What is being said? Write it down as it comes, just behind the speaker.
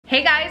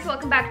Hey guys,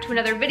 welcome back to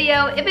another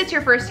video. If it's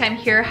your first time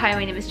here, hi,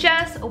 my name is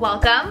Jess,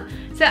 welcome.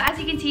 So as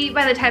you can see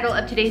by the title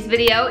of today's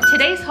video,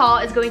 today's haul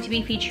is going to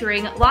be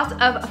featuring lots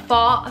of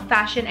fall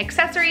fashion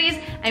accessories.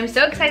 I'm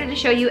so excited to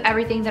show you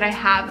everything that I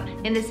have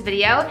in this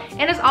video.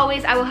 And as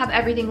always, I will have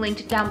everything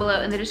linked down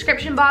below in the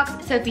description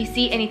box. So if you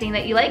see anything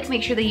that you like,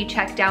 make sure that you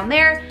check down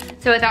there.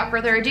 So without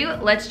further ado,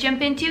 let's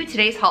jump into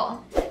today's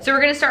haul. So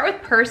we're gonna start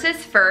with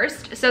purses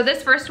first. So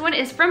this first one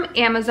is from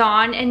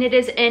Amazon and it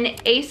is an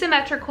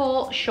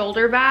asymmetrical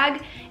shoulder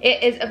bag.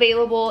 It is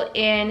available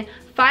in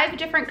 5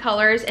 different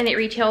colors and it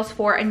retails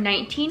for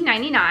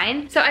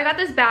 $19.99. So I got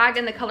this bag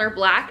in the color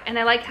black and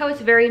I like how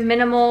it's very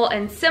minimal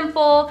and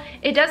simple.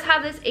 It does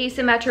have this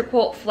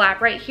asymmetrical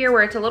flap right here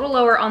where it's a little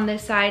lower on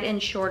this side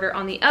and shorter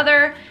on the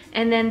other.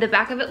 And then the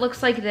back of it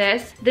looks like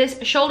this. This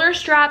shoulder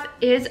strap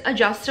is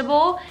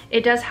adjustable.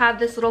 It does have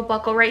this little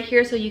buckle right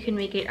here so you can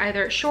make it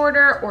either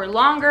shorter or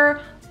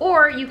longer,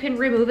 or you can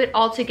remove it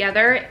all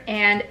together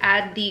and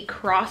add the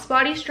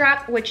crossbody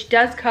strap, which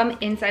does come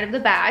inside of the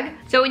bag.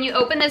 So when you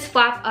open this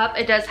flap up,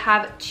 it does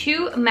have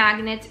 2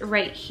 magnets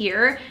right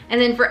here.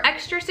 And then for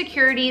extra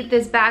security,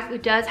 this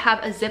bag does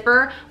have a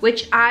zipper,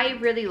 which I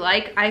really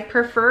like. I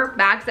prefer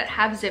bags that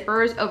have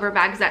zippers over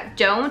bags that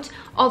don't,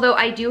 although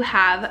I do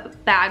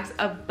have bags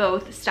of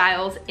both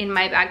styles in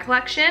my bag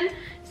collection.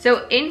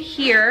 So in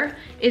here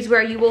is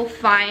where you will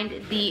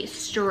find the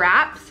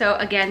strap. So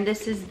again,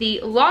 this is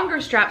the longer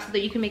strap so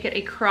that you can make it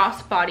a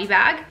cross-body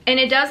bag. And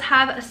it does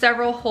have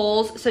several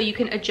holes so you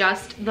can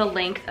adjust the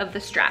length of the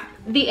strap.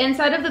 The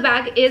inside of the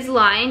bag is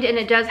lined and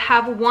it does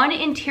have 1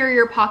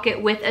 interior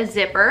pocket with a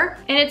zipper.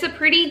 And it's a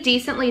pretty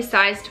decently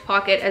sized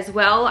pocket as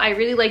well. I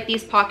really like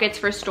these pockets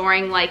for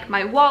storing like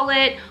my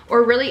wallet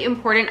or really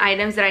important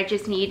items that I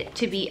just need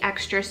to be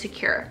extra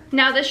secure.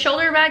 Now the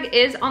shoulder bag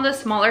is on the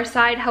smaller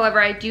side. However,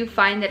 I do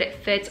find that it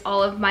fits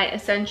all of my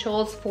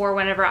essentials for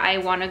whenever I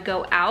want to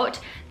go out.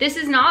 This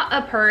is not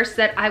a purse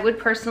that I would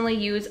personally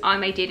use on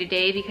my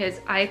day-to-day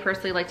because I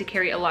personally like to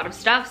carry a lot of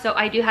stuff. So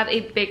I do have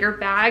a bigger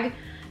bag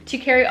to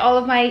carry all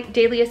of my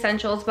daily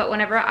essentials, but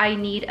whenever I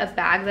need a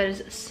bag that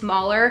is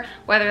smaller,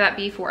 whether that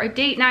be for a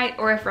date night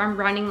or if I'm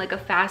running like a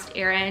fast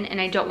errand and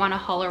I don't want to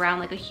haul around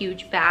like a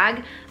huge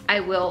bag,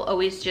 I will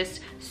always just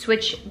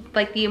switch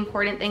like the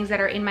important things that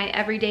are in my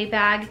everyday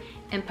bag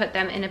and put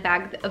them in a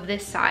bag of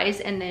this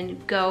size and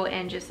then go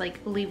and just like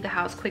leave the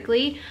house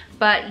quickly.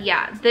 But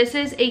yeah, this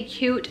is a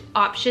cute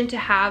option to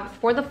have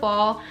for the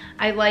fall.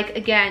 I like,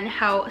 again,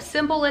 how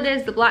simple it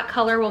is. The black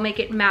color will make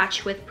it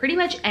match with pretty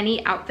much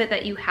any outfit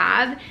that you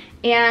have.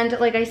 And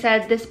like I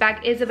said, this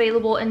bag is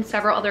available in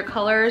several other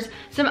colors.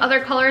 Some other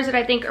colors that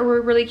I think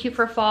are really cute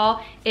for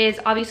fall is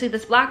obviously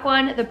this black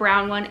one, the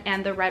brown one,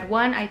 and the red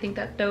one. I think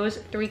that those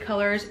 3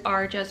 colors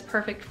are just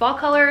perfect fall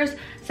colors.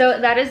 So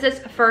that is this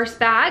first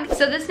bag.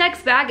 So this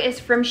next bag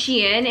is from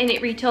Shein and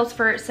it retails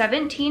for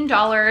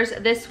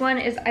 $17. This one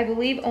is, I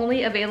believe,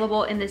 only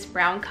available in this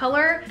brown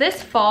color.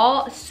 This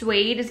fall,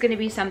 suede is gonna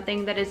be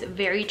something that is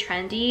very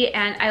trendy,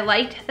 and I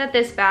liked that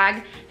this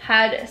bag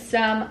had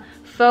some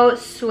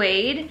faux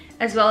suede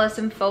as well as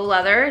some faux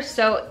leather,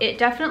 so it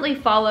definitely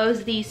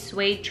follows the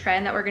suede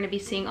trend that we're going to be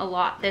seeing a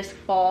lot this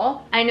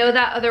fall. I know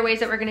that other ways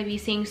that we're going to be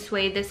seeing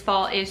suede this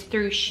fall is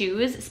through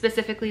shoes,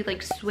 specifically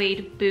like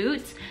suede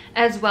boots,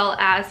 as well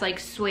as like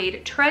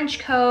suede trench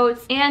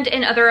coats, and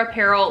in other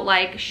apparel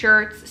like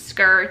shirts,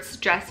 skirts,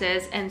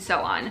 dresses, and so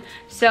on.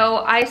 So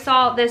I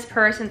saw this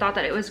purse and thought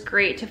that it was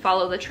great to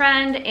follow the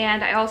trend,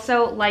 and I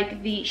also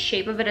like the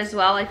shape of it as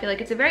well. I feel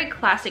like it's a very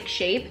classic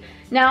shape.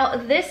 Now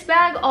this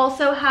bag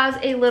also has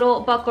a little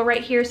buckle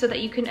right here so that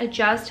you can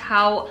adjust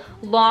how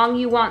long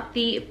you want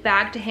the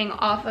bag to hang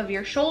off of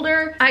your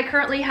shoulder. I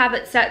currently have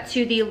it set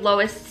to the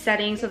lowest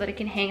setting so that it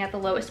can hang at the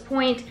lowest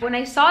point. When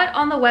I saw it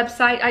on the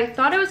website, I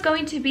thought it was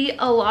going to be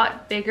a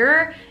lot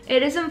bigger.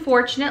 It is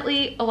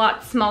unfortunately a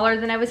lot smaller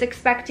than I was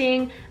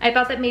expecting. I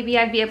thought that maybe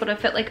I'd be able to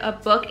fit like a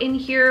book in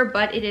here,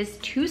 but it is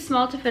too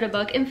small to fit a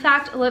book. In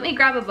fact, let me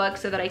grab a book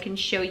so that I can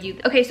show you.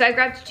 Okay, so I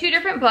grabbed 2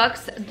 different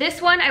books.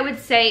 This one I would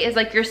say is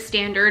like your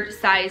standard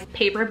size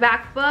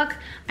paperback book.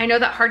 I know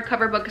that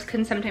hardcover books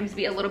can sometimes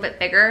be a little bit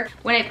bigger.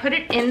 When I put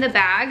it in the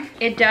bag,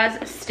 it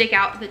does stick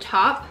out the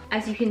top,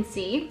 as you can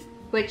see,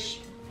 which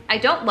I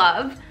don't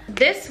love.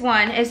 This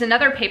one is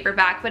another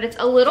paperback, but it's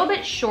a little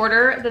bit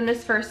shorter than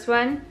this first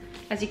one.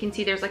 As you can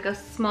see, there's like a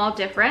small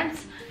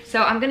difference.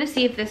 So I'm gonna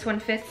see if this one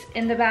fits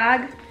in the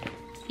bag.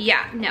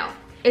 Yeah, no,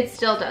 it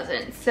still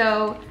doesn't.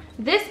 So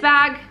this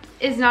bag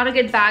is not a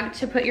good bag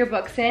to put your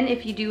books in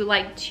if you do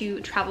like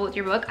to travel with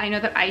your book. I know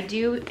that I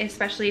do,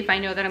 especially if I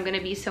know that I'm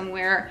gonna be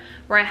somewhere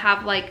where I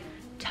have like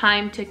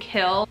time to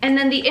kill. And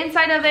then the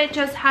inside of it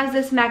just has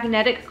this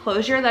magnetic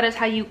closure. That is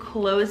how you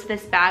close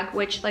this bag,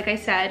 which, like I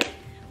said,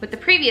 with the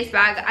previous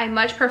bag, I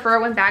much prefer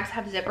when bags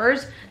have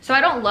zippers. So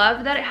I don't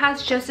love that it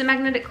has just a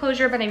magnetic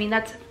closure, but I mean,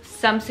 that's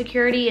some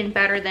security and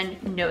better than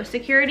no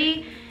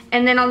security.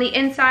 And then on the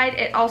inside,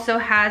 it also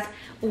has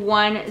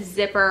 1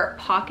 zipper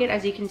pocket.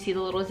 As you can see,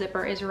 the little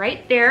zipper is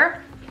right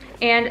there.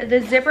 And the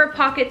zipper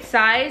pocket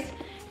size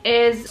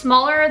is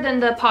smaller than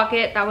the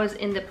pocket that was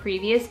in the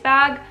previous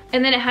bag.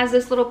 And then it has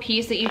this little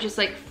piece that you just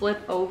like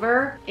flip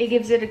over. It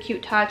gives it a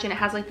cute touch, and it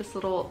has like this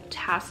little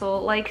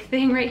tassel-like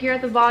thing right here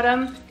at the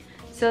bottom.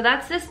 So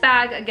that's this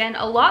bag. Again,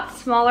 a lot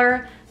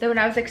smaller than what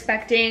I was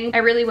expecting. I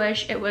really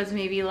wish it was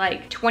maybe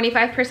like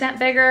 25%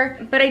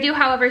 bigger, but I do,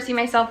 however, see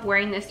myself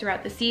wearing this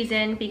throughout the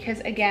season because,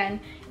 again,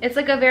 it's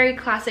like a very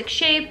classic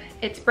shape.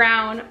 It's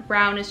brown.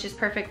 Brown is just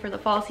perfect for the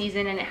fall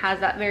season, and it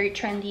has that very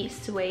trendy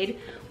suede,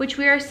 which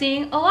we are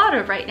seeing a lot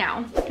of right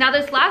now. Now,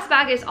 this last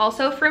bag is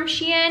also from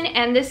Shein,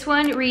 and this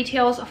one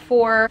retails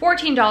for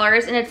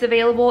 $14, and it's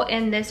available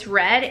in this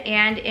red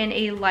and in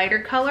a lighter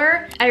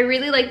color. I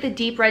really like the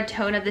deep red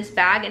tone of this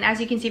bag, and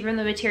as you can see from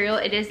the material,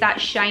 it is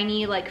that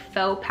shiny, like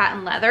faux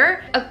patent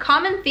leather. A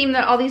common theme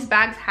that all these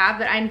bags have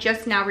that I'm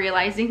just now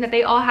realizing that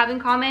they all have in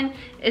common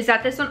is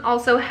that this one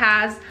also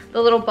has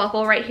the little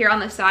buckle right here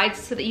on the sides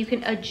so that you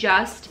can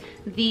adjust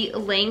the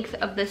length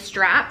of the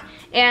strap.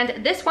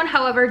 And this one,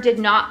 however, did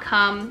not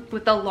come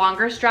with the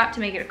longer strap to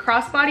make it a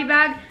crossbody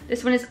bag.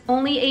 This one is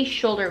only a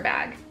shoulder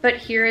bag. But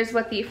here is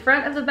what the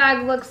front of the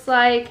bag looks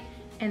like,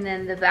 and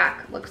then the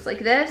back looks like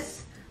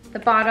this. The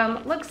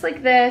bottom looks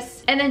like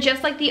this. And then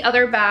just like the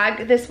other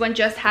bag, this one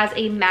just has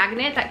a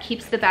magnet that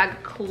keeps the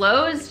bag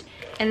closed,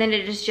 and then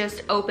it is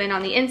just open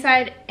on the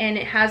inside, and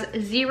it has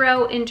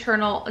 0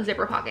 internal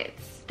zipper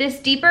pockets. This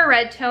deeper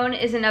red tone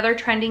is another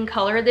trending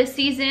color this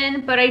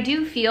season, but I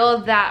do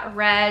feel that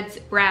reds,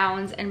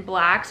 browns, and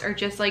blacks are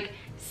just like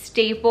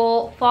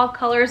staple fall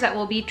colors that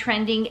will be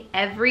trending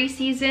every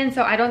season.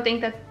 So I don't think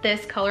that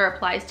this color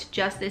applies to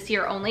just this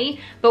year only,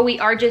 but we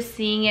are just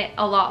seeing it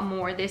a lot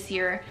more this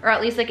year, or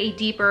at least like a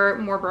deeper,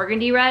 more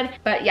burgundy red.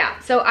 But yeah,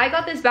 so I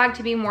got this bag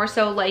to be more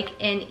so like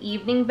an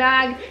evening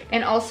bag,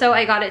 and also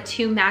I got it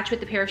to match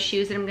with the pair of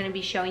shoes that I'm going to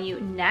be showing you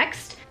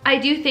next. I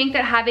do think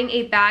that having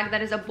a bag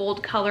that is a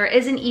bold color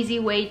is an easy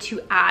way to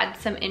add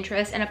some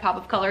interest and a pop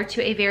of color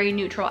to a very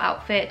neutral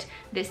outfit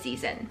this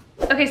season.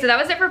 Okay, so that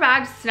was it for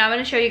bags. So now I'm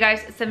gonna show you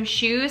guys some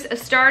shoes,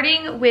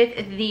 starting with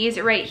these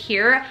right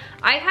here.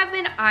 I have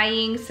been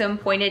eyeing some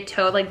pointed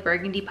toe, like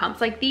burgundy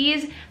pumps like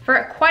these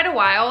for quite a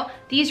while.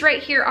 These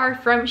right here are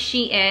from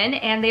Shein,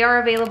 and they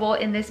are available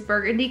in this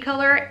burgundy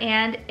color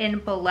and in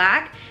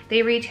black.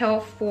 They retail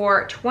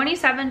for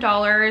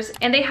 $27,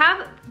 and they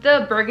have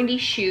the burgundy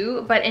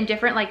shoe, but in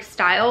different like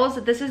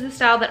styles. This is the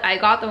style that I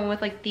got, the one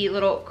with like the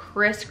little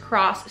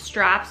crisscross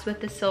straps with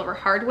the silver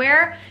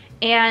hardware.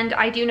 And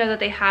I do know that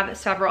they have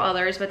several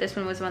others, but this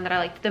one was one that I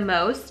liked the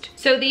most.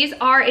 So these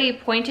are a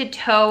pointed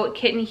toe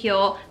kitten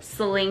heel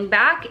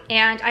slingback,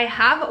 and I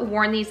have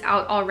worn these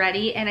out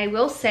already, and I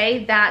will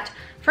say that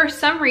for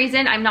some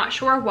reason, I'm not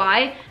sure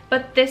why,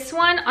 but this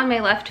one on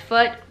my left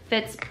foot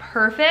fits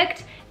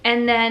perfect.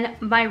 And then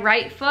my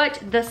right foot,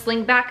 the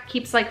slingback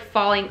keeps like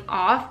falling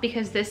off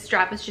because this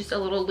strap is just a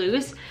little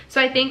loose. So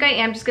I think I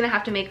am just gonna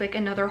have to make like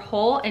another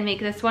hole and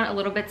make this one a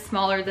little bit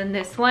smaller than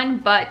this one,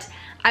 but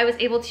I was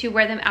able to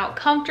wear them out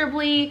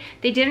comfortably.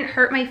 They didn't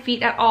hurt my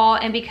feet at all,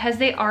 and because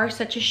they are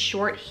such a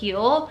short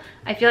heel,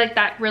 I feel like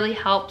that really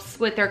helps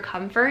with their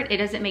comfort. It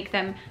doesn't make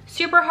them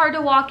super hard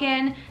to walk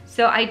in.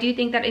 So I do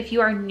think that if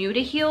you are new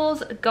to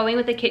heels, going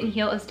with a kitten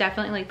heel is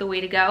definitely like the way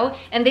to go.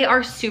 And they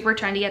are super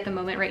trendy at the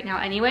moment right now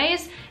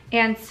anyways.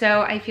 And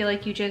so I feel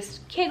like you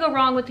just can't go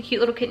wrong with the cute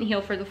little kitten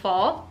heel for the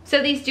fall.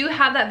 So these do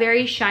have that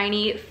very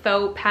shiny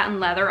faux patent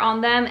leather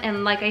on them.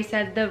 And like I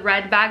said, the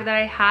red bag that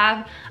I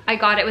have, I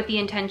got it with the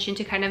intention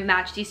to kind of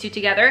match these two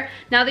together.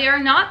 Now they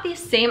are not the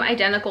same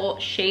identical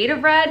shade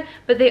of red,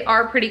 but they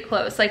are pretty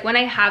close. Like when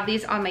I have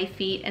these on my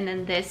feet and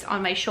then this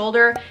on my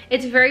shoulder,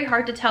 it's very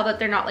hard to tell that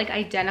they're not like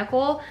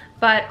identical.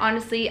 But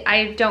honestly,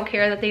 I don't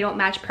care that they don't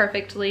match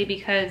perfectly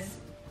because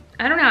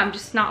I don't know, I'm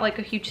just not like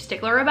a huge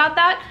stickler about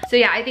that. So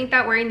yeah, I think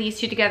that wearing these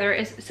two together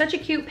is such a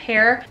cute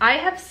pair. I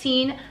have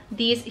seen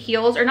these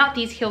heels, or not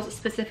these heels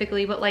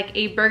specifically, but like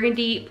a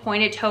burgundy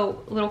pointed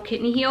toe little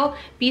kitten heel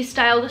be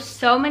styled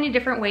so many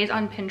different ways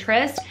on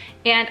Pinterest.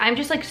 And I'm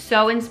just like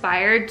so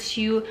inspired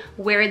to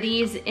wear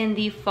these in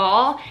the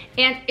fall.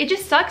 And it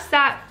just sucks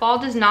that fall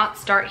does not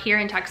start here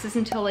in Texas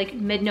until like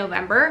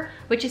mid-November,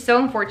 which is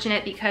so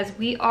unfortunate because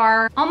we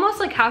are almost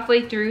like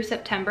halfway through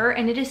September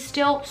and it is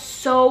still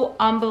so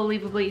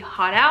unbelievably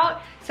hot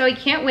out. So I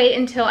can't wait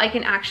until I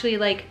can actually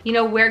like, you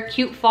know, wear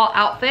cute fall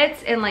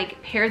outfits and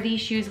like pair these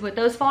shoes with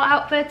those fall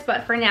outfits.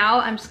 But for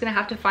now, I'm just gonna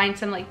have to find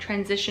some like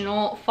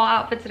transitional fall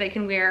outfits that I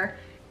can wear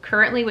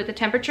currently with the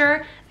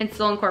temperature and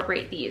still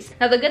incorporate these.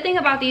 Now the good thing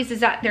about these is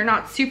that they're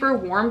not super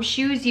warm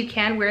shoes. You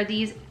can wear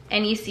these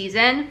any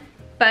season,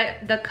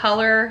 but the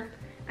color,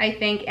 I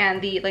think, and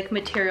the like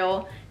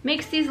material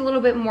makes these a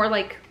little bit more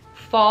like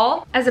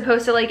fall as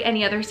opposed to like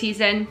any other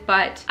season.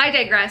 But I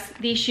digress.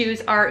 These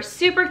shoes are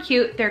super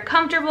cute. They're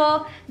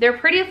comfortable. They're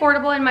pretty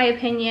affordable in my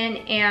opinion,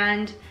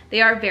 and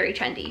They are very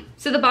trendy.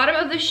 So the bottom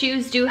of the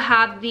shoes do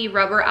have the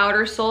rubber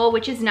outer sole,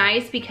 which is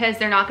nice because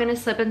they're not gonna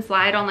slip and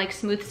slide on like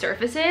smooth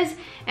surfaces.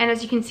 And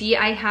as you can see,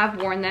 I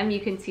have worn them. You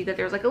can see that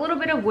there's like a little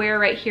bit of wear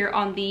right here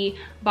on the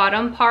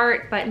bottom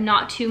part, but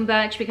not too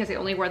much because I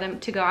only wore them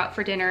to go out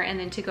for dinner and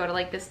then to go to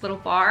like this little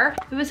bar.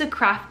 It was a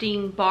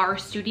crafting bar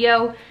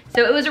studio.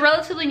 So it was a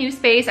relatively new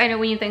space. I know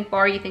when you think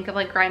bar, you think of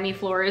like grimy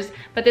floors,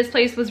 but this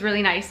place was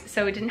really nice.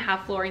 So it didn't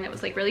have flooring that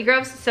was like really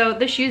gross. So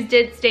the shoes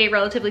did stay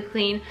relatively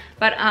clean,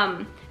 but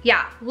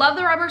yeah, love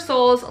the rubber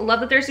soles, love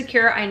that they're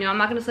secure. I know I'm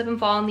not gonna slip and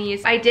fall on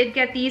these. I did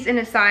get these in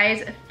a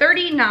size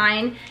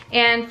 39,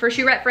 and for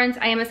shoe reference,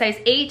 I am a size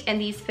 8,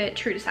 and these fit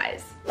true to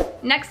size.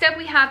 Next up,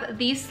 we have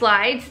these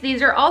slides.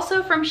 These are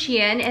also from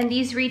Shein, and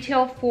these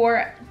retail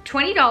for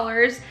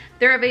 $20.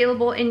 They're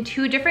available in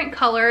 2 different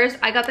colors.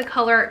 I got the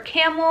color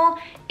camel,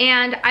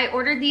 and I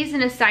ordered these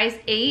in a size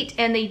 8,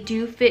 and they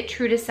do fit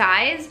true to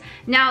size.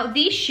 Now,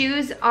 these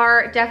shoes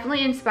are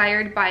definitely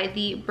inspired by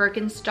the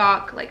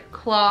Birkenstock like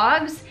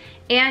clogs,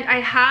 and I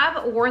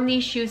have worn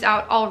these shoes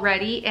out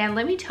already, and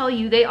let me tell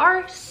you, they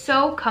are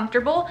so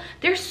comfortable.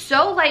 They're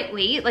so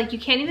lightweight, like you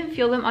can't even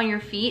feel them on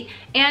your feet.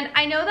 And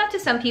I know that to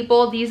some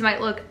people, these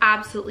might look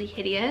absolutely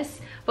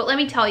hideous, but let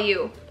me tell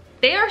you,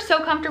 they are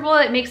so comfortable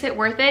that it makes it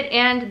worth it,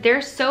 and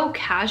they're so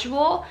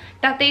casual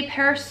that they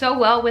pair so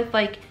well with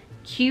like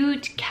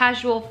cute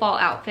casual fall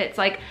outfits.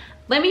 Like,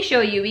 let me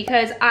show you,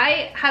 because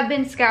I have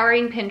been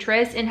scouring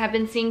Pinterest and have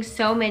been seeing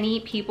so many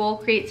people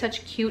create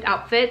such cute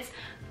outfits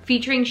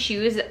featuring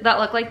shoes that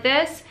look like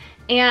this,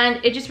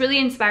 and it just really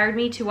inspired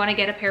me to want to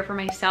get a pair for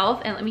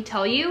myself. And let me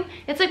tell you,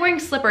 it's like wearing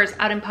slippers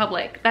out in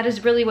public. That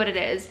is really what it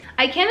is.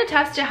 I can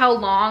attest to how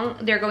long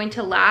they're going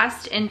to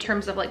last in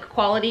terms of like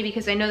quality,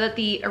 because I know that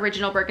the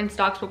original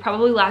Birkenstocks will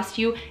probably last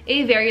you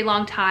a very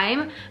long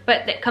time,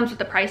 but that comes with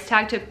the price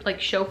tag to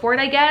like show for it,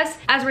 I guess.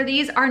 As where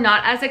these are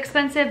not as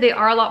expensive, they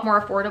are a lot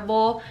more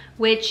affordable,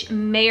 which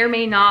may or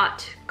may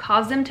not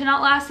cause them to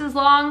not last as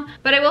long,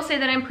 but I will say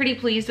that I'm pretty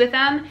pleased with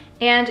them.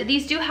 And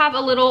these do have a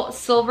little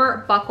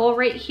silver buckle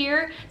right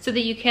here so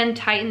that you can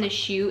tighten the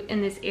shoe in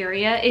this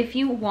area if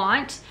you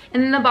want.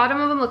 And then the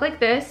bottom of them look like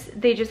this.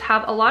 They just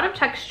have a lot of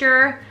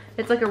texture.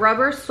 It's like a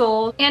rubber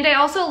sole. And I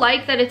also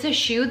like that it's a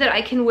shoe that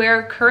I can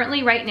wear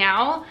currently right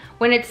now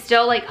when it's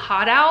still like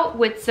hot out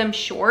with some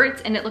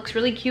shorts, and it looks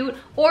really cute.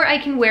 Or I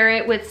can wear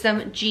it with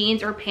some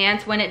jeans or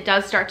pants when it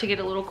does start to get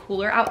a little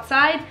cooler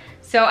outside.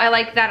 So I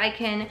like that I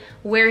can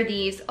wear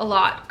these a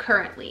lot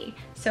currently.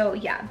 So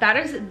yeah, that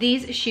is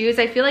these shoes.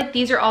 I feel like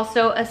these are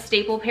also a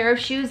staple pair of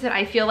shoes that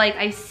I feel like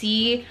I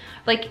see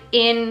like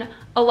in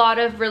a lot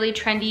of really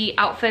trendy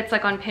outfits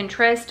like on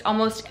Pinterest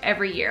almost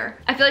every year.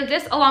 I feel like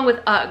this, along with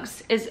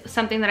Uggs, is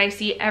something that I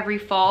see every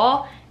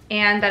fall,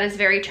 and that is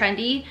very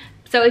trendy.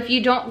 So if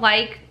you don't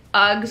like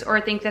Uggs or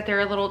think that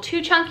they're a little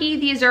too chunky,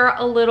 these are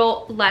a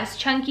little less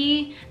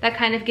chunky that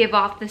kind of give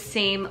off the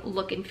same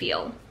look and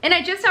feel. And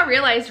I just now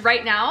realized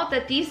right now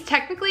that these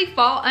technically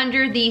fall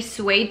under the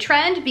suede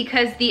trend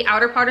because the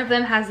outer part of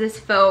them has this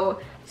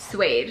faux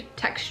suede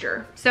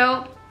texture.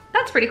 So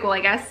that's pretty cool,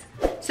 I guess.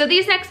 So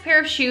these next pair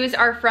of shoes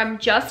are from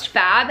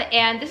JustFab,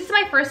 and this is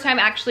my first time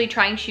actually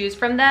trying shoes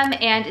from them.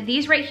 And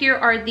these right here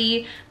are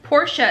the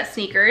Porsche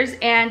sneakers,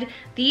 and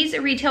these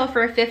retail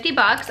for 50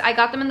 bucks. I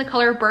got them in the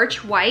color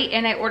Birch White,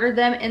 and I ordered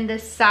them in the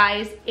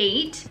size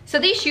 8. So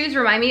these shoes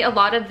remind me a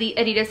lot of the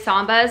Adidas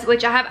Sambas,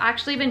 which I have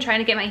actually been trying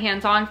to get my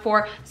hands on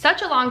for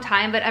such a long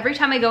time, but every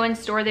time I go in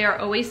store, they are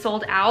always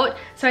sold out.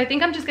 So I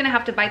think I'm just gonna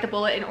have to bite the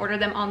bullet and order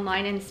them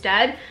online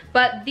instead.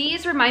 But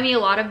these remind me a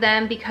lot of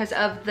them because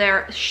of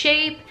their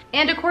shape.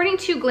 And according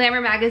to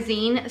Glamour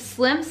magazine,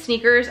 slim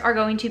sneakers are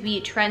going to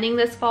be trending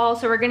this fall.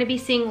 So we're gonna be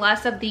seeing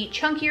less of the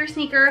chunkier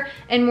sneaker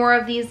and more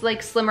of these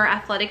like slimmer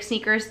athletic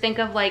sneakers. Think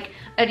of like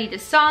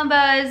Adidas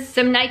Sambas,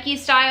 some Nike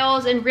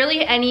styles, and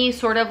really any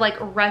sort of like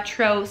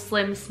retro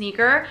slim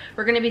sneaker.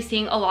 We're gonna be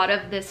seeing a lot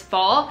of this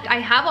fall. I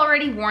have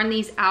already worn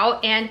these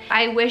out, and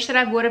I wish that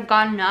I would have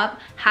gotten up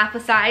half a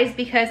size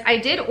because I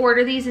did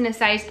order these in a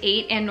size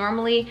 8, and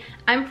normally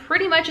I'm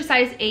pretty much a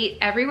size 8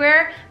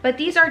 everywhere, but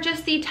these are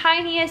just the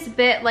tiniest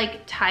bit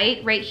like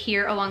tight right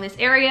here along this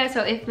area.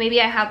 So if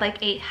maybe I had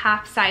like a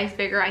half size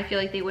bigger, I feel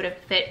like they would have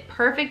fit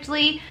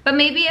perfectly. But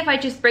maybe if I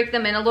just break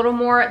them in a little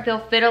more, they'll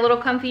fit a little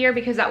comfier,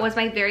 because that was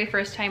my very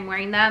first time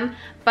wearing them.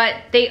 But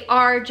they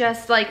are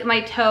just like,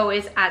 my toe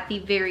is at the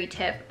very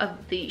tip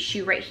of the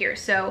shoe right here.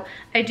 So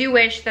I do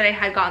wish that I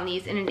had gotten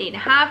these in an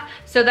 8.5.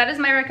 So that is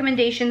my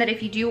recommendation, that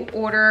if you do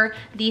order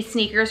these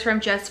sneakers from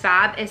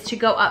JustFab, is to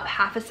go up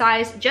half a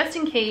size just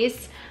in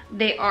case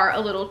they are a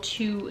little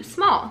too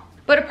small.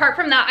 But apart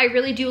from that, I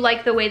really do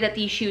like the way that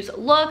these shoes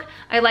look.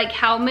 I like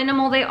how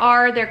minimal they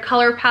are. Their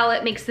color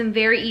palette makes them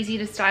very easy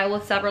to style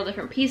with several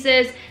different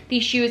pieces.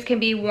 These shoes can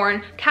be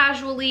worn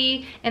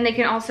casually, and they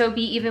can also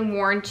be even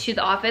worn to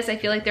the office. I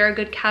feel like they're a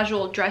good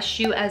casual dress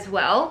shoe as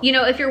well. You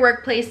know, if your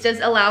workplace does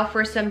allow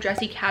for some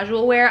dressy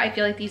casual wear, I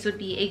feel like these would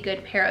be a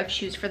good pair of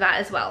shoes for that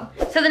as well.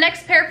 So the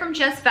next pair from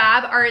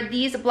JustFab are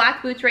these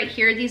black boots right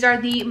here. These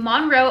are the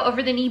Monroe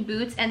over the knee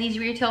boots, and these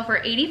retail for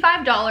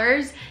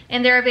 $85,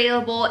 and they're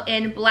available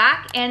in black,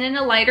 black and in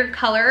a lighter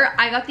color.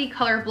 I got the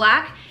color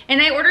black,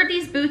 and I ordered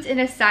these boots in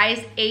a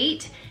size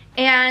 8,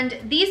 and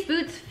these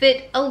boots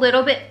fit a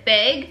little bit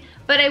big,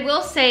 but I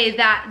will say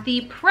that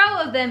the pro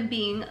of them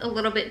being a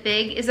little bit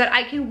big is that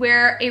I can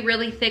wear a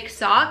really thick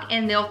sock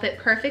and they'll fit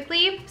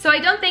perfectly. So I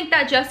don't think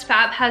that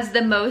JustFab has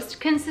the most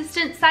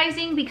consistent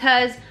sizing,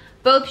 because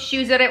both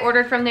shoes that I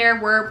ordered from there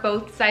were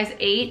both size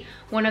 8.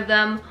 One of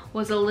them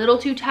was a little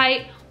too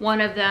tight,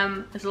 one of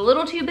them is a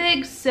little too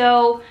big,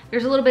 so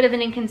there's a little bit of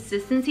an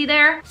inconsistency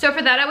there. So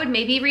for that, I would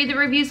maybe read the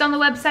reviews on the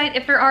website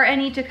if there are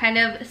any, to kind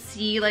of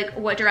see like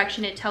what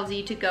direction it tells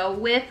you to go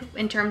with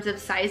in terms of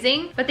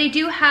sizing. But they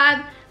do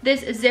have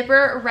this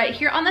zipper right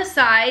here on the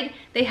side.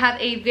 They have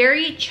a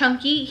very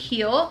chunky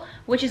heel,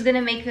 which is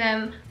gonna make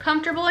them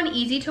comfortable and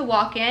easy to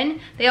walk in.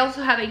 They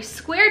also have a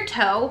square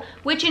toe,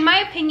 which in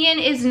my opinion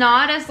is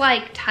not as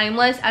like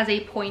timeless as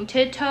a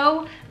pointed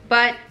toe,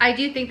 but I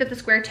do think that the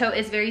square toe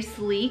is very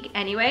sleek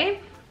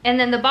anyway. And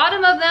then the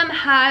bottom of them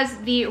has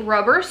the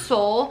rubber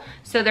sole,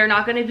 so they're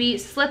not gonna be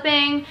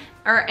slipping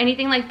or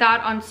anything like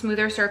that on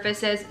smoother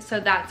surfaces, so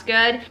that's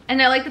good.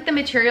 And I like that the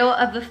material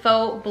of the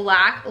faux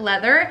black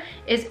leather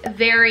is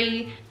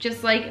very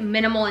just like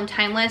minimal and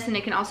timeless, and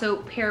it can also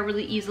pair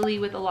really easily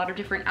with a lot of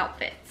different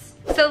outfits.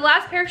 So the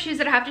last pair of shoes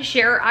that I have to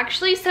share are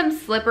actually some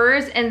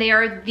slippers, and they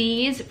are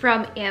these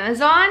from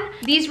Amazon.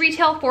 These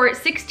retail for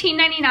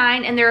 $16.99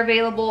 and they're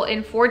available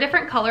in 4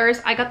 different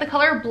colors. I got the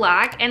color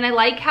black, and I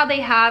like how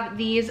they have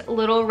these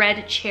little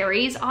red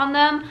cherries on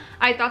them.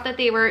 I thought that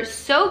they were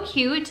so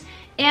cute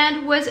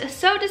and was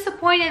so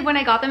disappointed when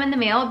I got them in the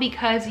mail,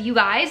 because you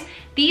guys,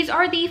 these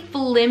are the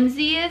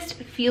flimsiest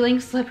feeling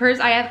slippers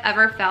I have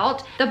ever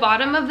felt. The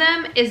bottom of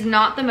them is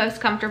not the most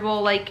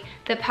comfortable, like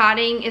the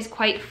padding is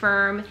quite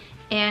firm,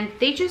 and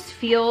they just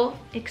feel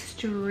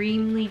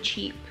extremely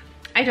cheap.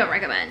 I don't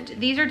recommend.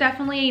 These are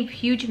definitely a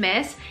huge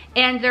miss,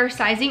 and their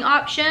sizing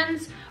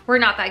options were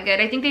not that good.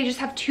 I think they just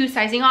have 2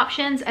 sizing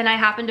options, and I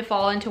happened to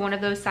fall into one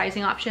of those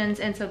sizing options,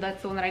 and so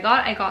that's the one that I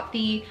got. I got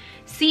the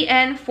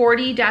CN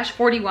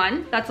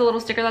 40-41. That's a little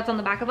sticker that's on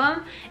the back of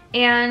them,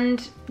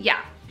 and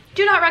yeah,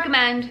 do not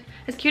recommend.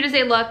 As cute as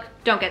they look,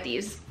 don't get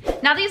these.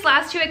 Now these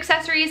last 2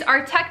 accessories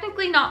are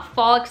technically not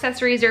fall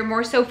accessories, they're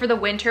more so for the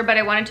winter, but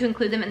I wanted to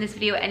include them in this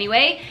video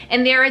anyway.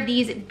 And they are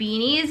these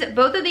beanies.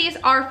 Both of these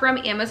are from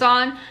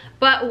Amazon,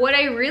 but what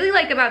I really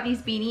like about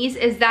these beanies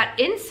is that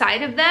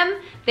inside of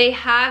them, they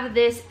have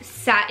this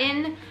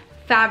satin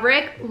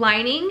fabric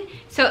lining,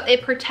 so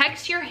it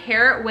protects your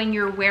hair when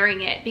you're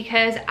wearing it,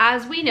 because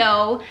as we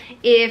know,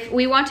 if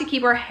we want to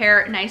keep our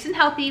hair nice and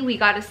healthy, we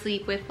gotta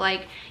sleep with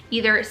like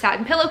either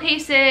satin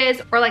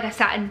pillowcases or like a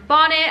satin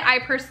bonnet. I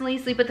personally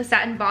sleep with a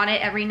satin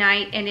bonnet every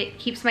night, and it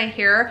keeps my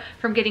hair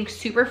from getting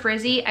super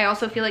frizzy. I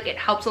also feel like it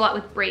helps a lot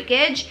with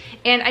breakage,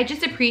 and I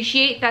just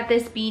appreciate that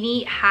this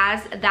beanie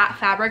has that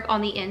fabric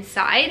on the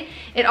inside.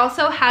 It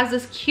also has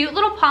this cute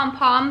little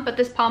pom-pom, but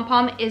this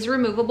pom-pom is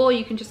removable.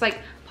 You can just like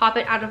pop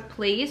it out of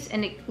place,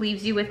 and it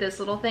leaves you with this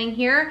little thing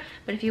here.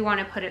 But if you want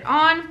to put it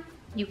on,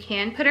 you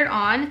can put it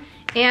on.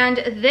 And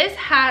this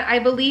hat, I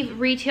believe,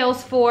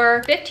 retails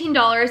for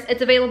 $15.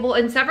 It's available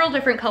in several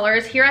different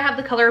colors. Here I have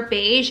the color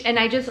beige, and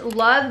I just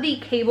love the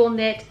cable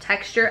knit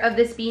texture of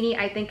this beanie.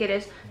 I think it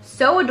is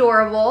so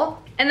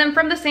adorable. And then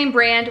from the same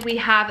brand, we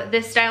have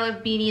this style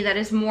of beanie that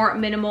is more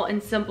minimal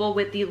and simple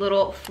with the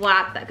little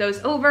flap that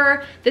goes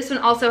over. This one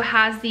also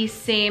has the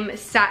same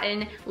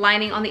satin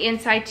lining on the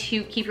inside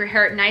to keep your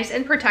hair nice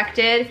and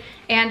protected.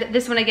 And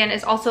this one again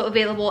is also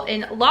available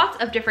in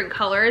lots of different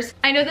colors.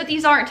 I know that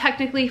these aren't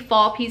technically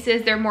fall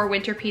pieces, they're more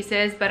winter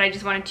pieces, but I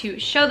just wanted to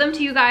show them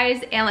to you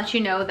guys and let you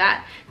know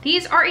that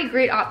these are a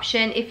great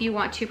option if you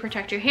want to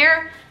protect your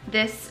hair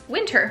this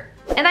winter.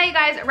 And that, you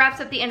guys, wraps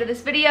up the end of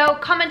this video.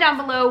 Comment down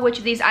below which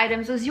of these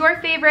items was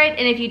your favorite,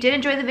 and if you did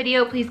enjoy the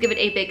video, please give it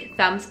a big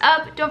thumbs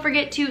up. Don't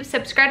forget to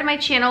subscribe to my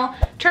channel,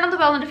 turn on the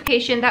bell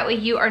notification, that way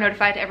you are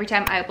notified every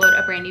time I upload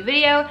a brand new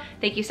video.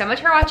 Thank you so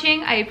much for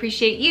watching. I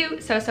appreciate you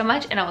so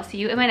much, and I will see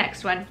you in my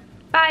next one.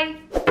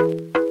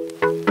 Bye!